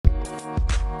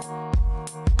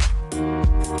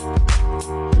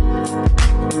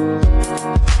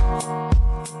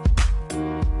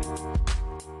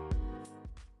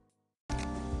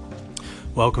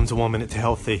Welcome to 1 Minute to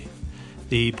Healthy,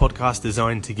 the podcast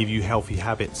designed to give you healthy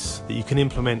habits that you can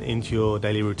implement into your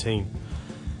daily routine.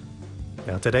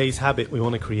 Now, today's habit we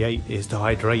want to create is to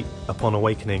hydrate upon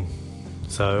awakening.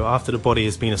 So after the body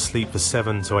has been asleep for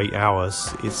 7 to 8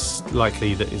 hours, it's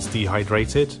likely that it's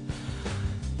dehydrated.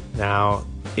 Now,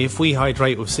 if we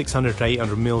hydrate with 600 to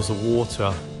 800 mils of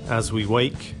water as we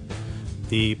wake,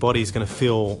 the body is going to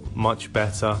feel much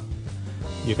better.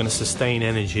 You're going to sustain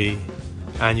energy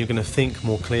and you're going to think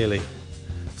more clearly.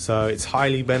 So it's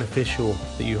highly beneficial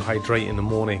that you hydrate in the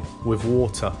morning with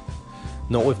water,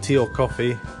 not with tea or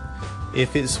coffee.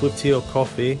 If it's with tea or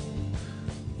coffee,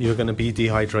 you're going to be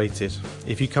dehydrated.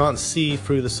 If you can't see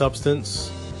through the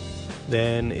substance,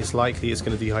 then it's likely it's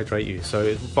going to dehydrate you. So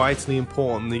it's vitally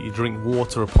important that you drink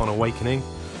water upon awakening,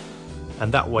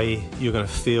 and that way you're going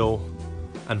to feel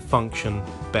and function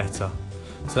better.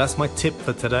 So that's my tip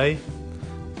for today.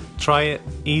 Try it,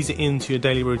 ease it into your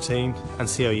daily routine, and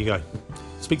see how you go.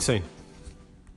 Speak soon.